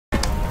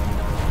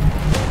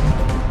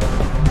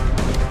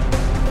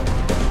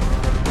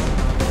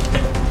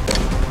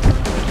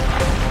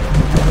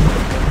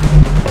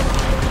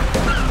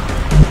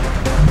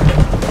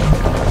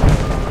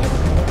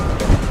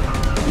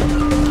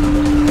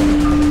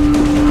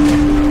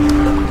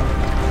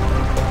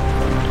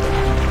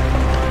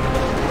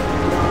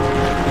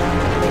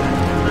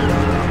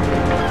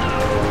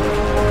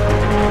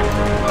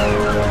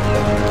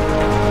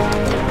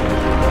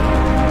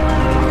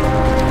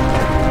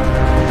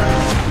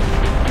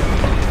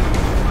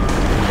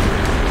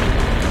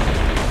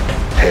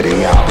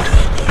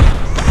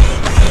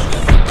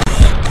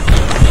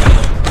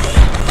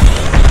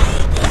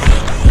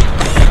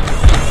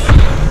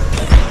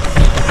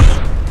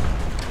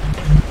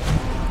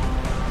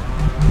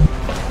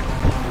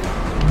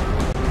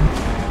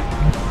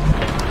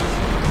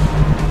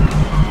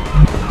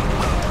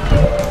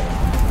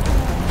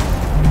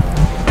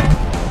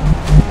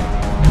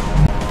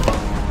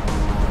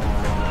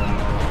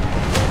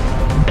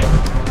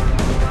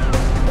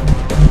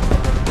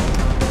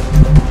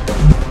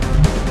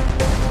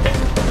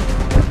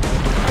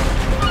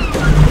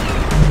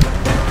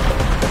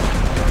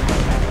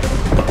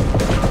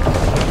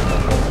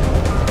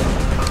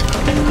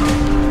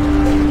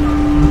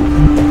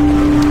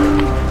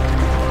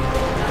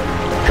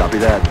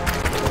that.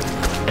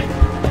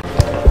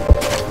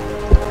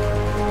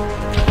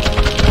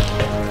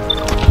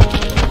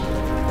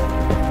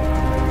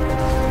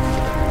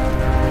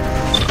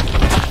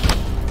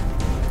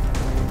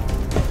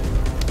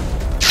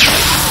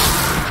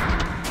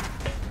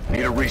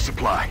 Need a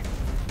resupply.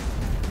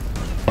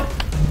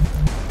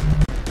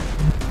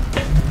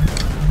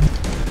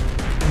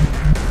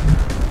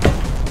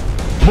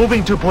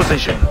 Moving to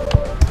position.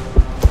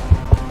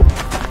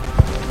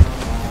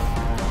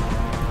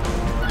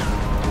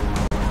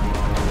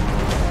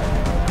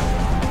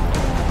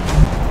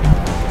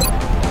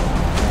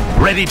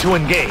 Ready to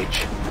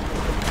engage.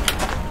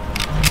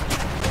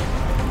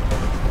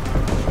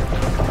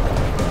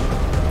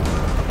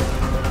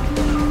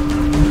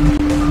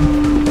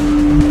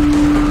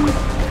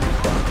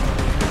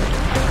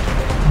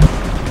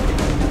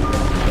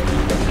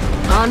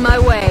 On my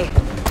way.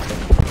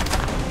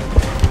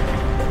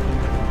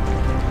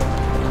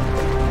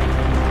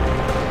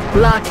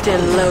 Locked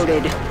and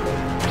loaded.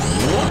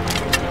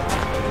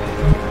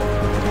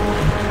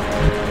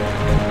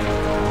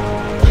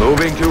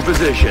 Moving to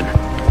position.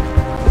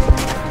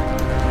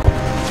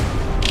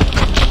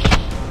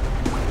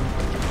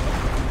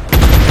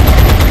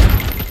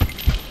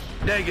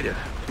 Negative.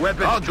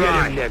 Weapons I'll dry.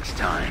 get him Next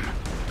time.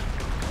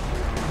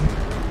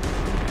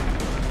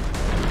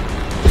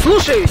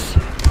 Слушаюсь.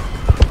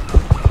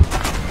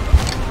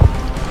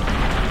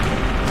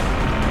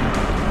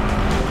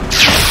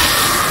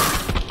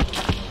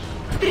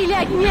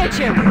 Стрелять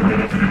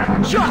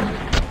нечем! Черт!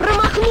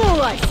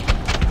 Промахнулась!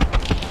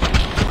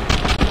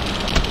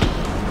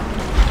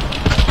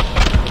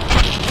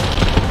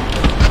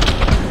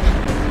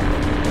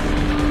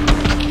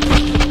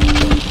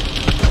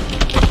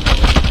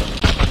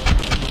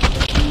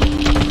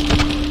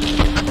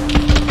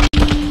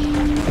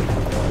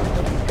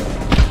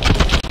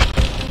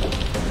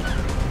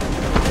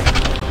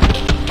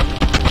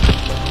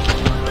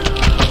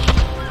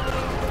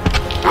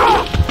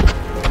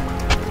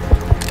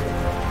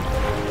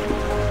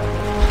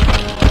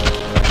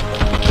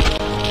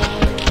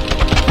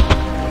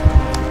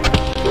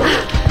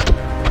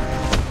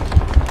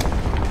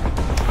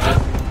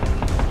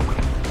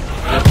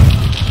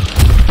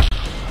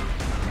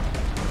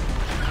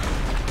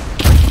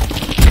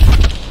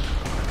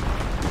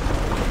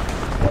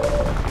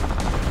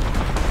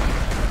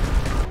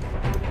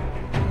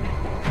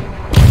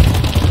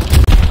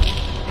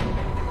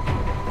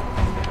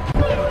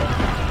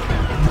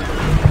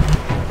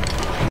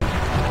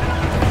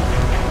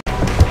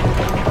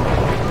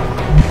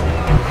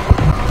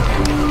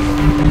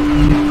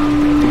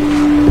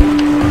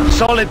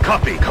 Solid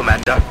copy,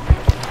 Commander.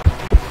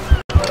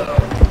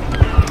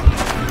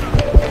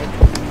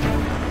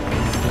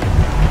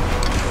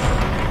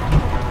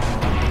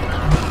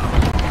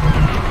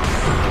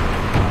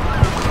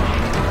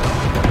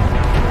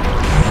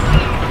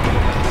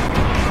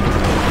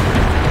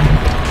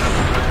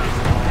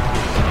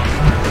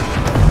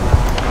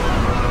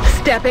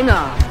 Stepping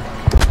off.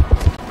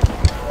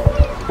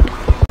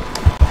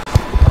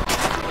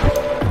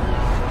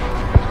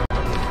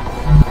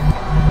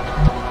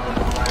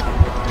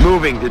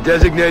 Moving to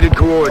designated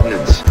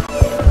coordinates.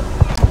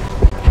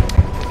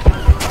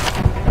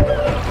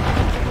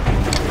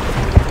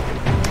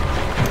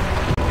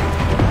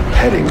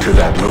 Heading to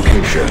that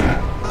location.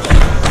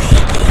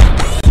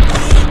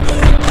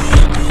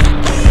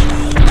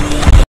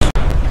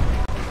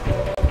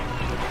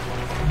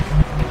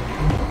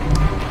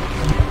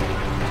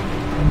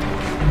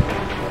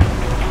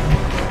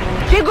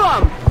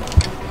 Бегом!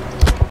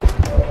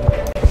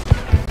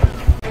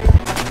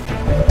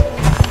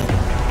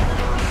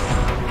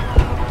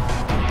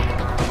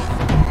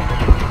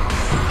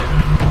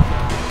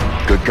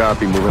 Good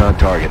copy, moving on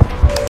target.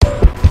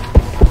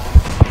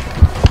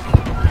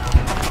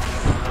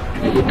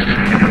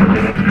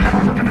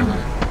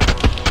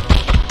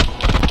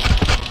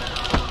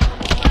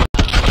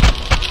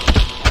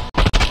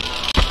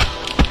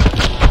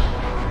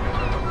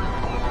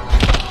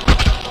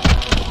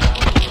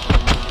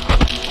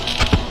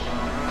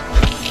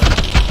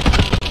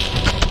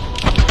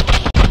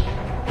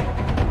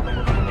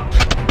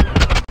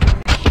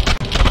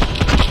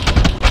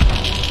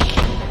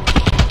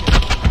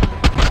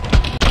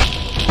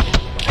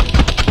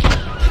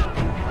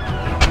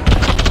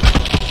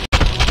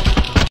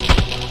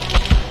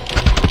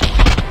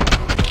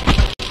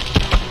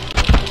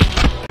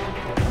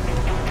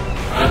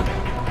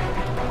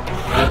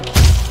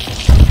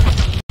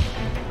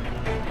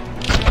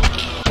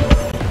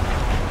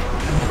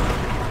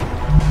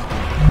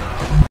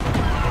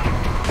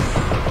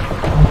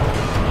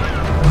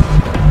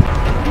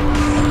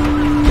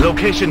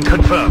 Location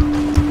confirmed.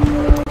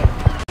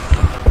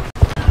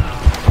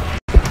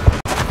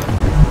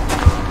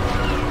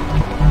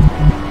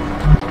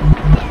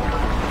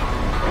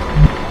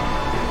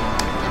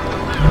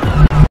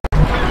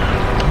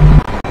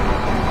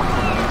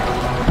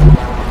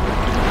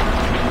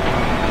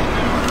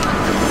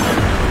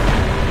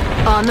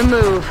 On the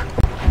move.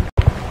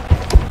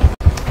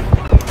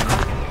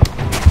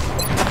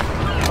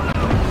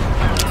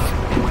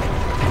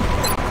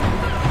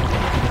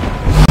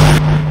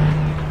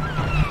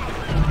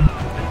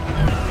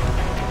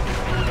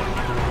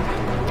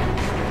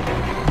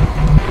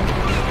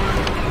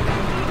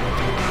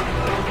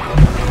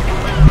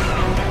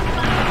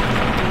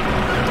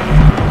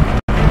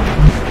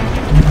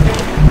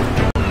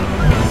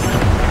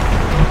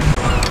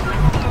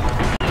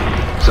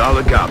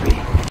 Solid copy.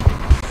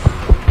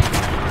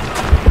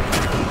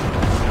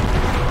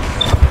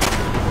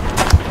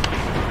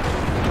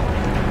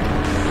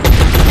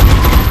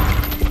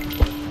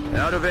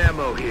 Out of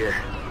ammo here.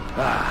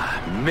 Ah,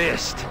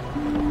 missed.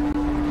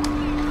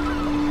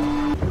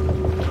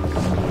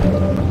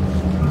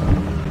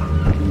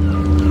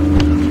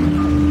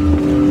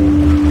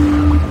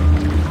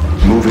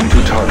 Moving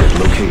to target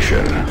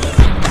location.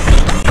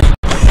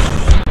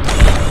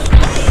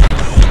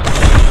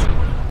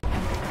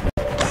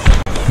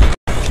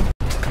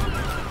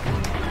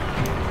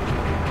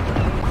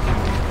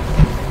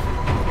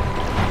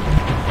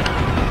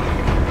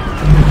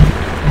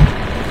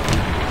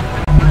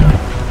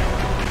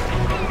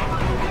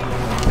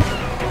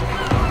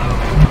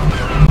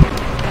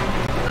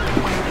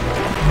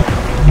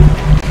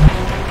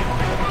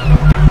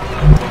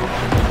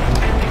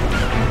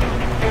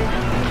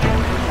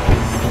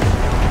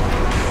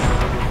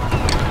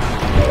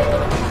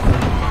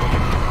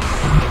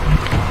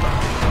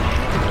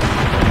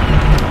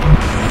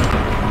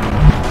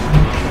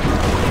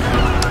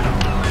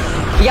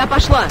 Я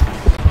пошла.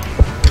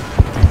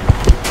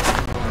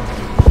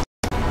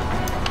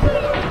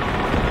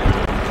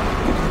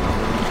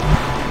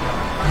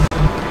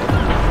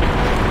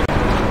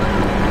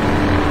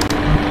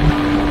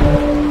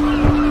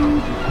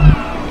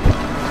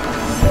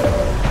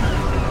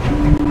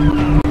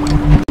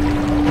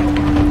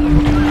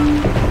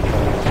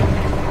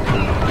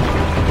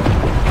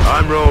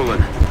 I'm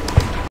rolling.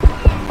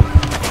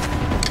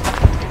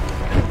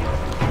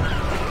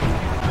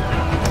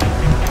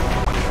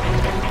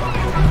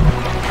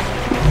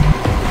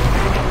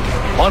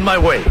 On my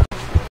way.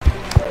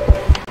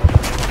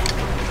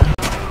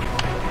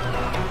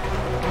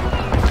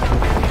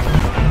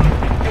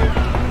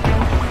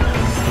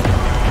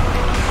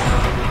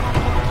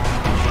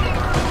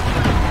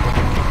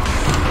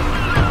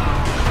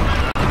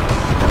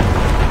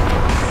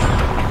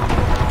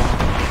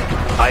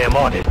 I am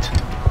on it.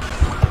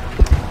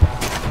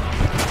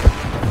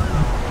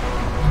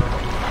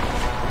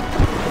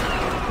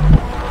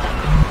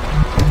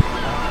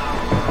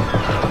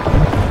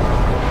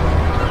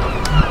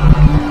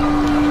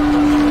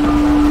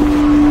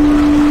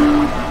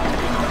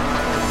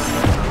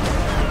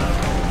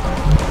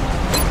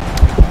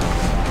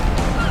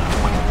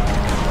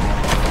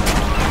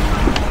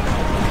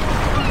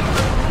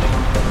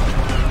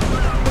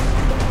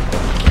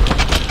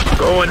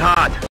 Going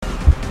hot.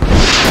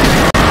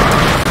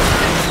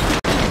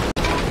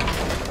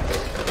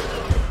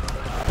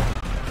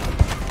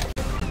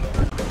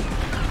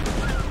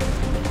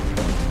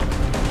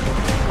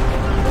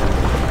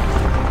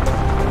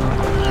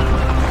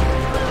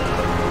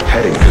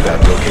 Heading to that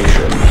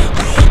location.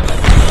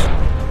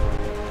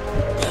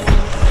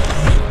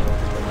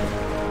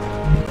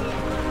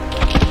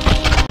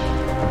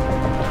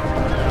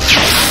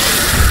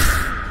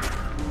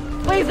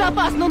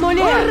 Боезапас на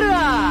нуле!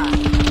 Ура!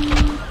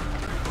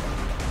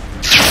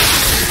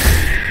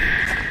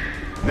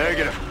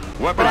 Negative.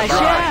 Weapons dry.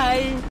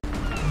 Прощай!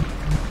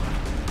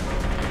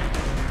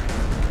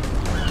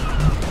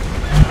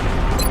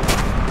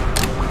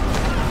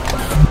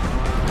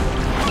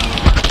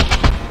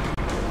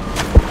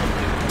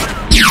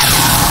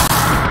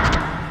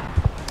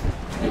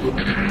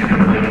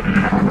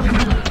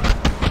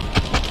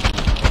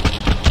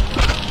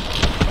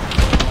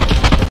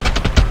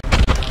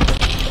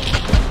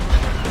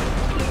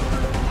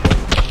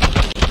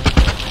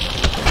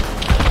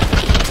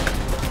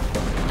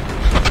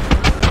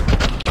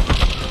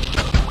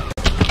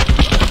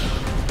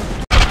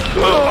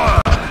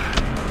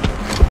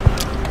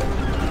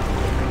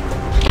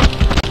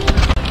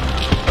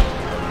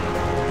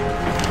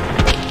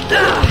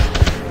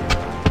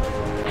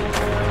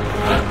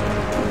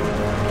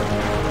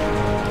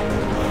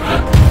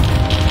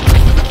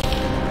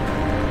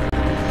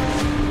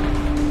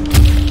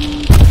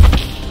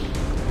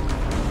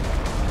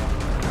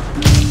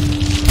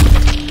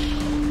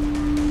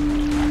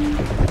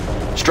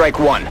 Strike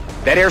one.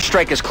 That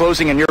airstrike is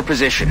closing in your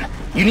position.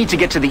 You need to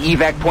get to the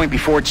evac point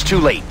before it's too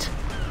late.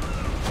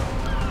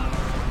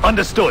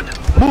 Understood.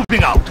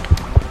 Moving out.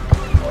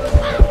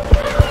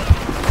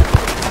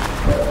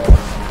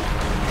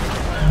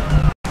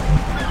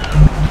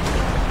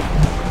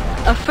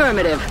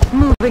 Affirmative.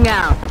 Moving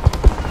out.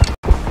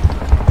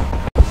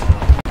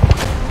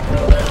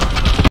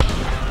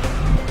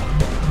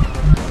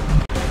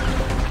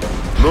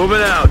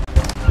 Moving out.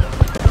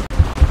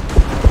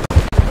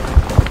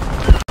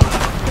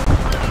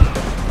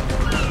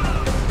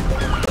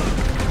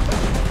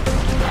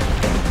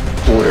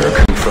 Order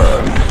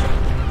confirmed.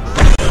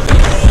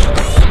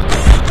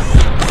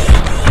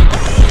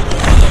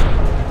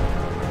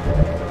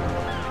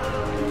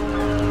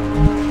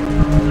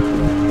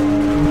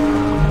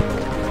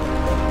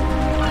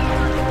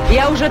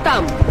 Я уже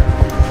там.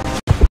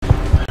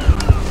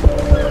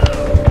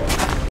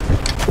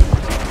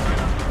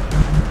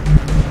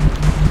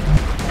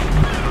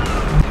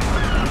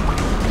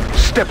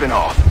 Stepping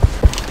off.